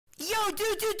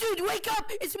dude, wake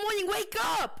up! It's morning, wake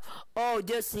up! Oh,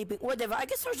 they're sleeping. Whatever, I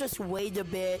guess I'll just wait a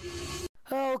bit.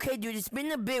 Oh, okay, dude, it's been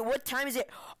a bit. What time is it?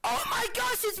 Oh my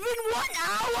gosh, it's been 1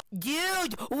 hour!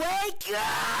 Dude, wake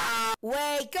up!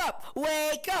 Wake up!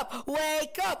 Wake up!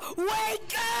 Wake up!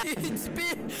 Wake up! It's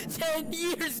been 10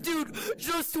 years, dude!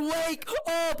 Just wake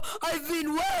up! I've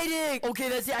been waiting! Okay,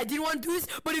 that's it. I didn't want to do this,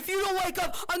 but if you don't wake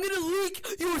up, I'm gonna leak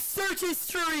your search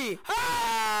history!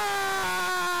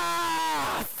 Ah!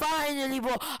 Finally,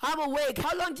 bro. I'm awake.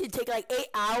 How long did it take? Like 8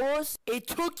 hours? It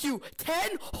took you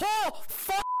 10 whole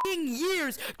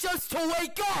years just to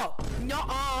wake up.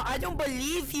 Nuh-uh, I don't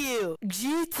believe you.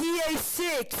 GTA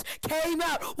 6 came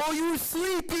out while you were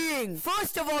sleeping.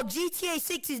 First of all, GTA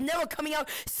 6 is never coming out.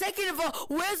 Second of all,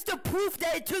 where's the proof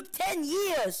that it took 10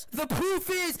 years? The proof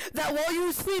is that while you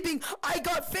were sleeping, I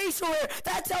got facial hair.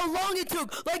 That's how long it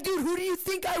took. Like, dude, who do you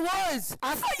think I was?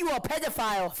 I thought you were a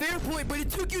pedophile. Fair point, but it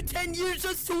took you 10 years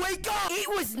just to wake up. It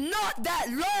was not that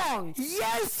long.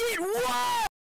 Yes, it was.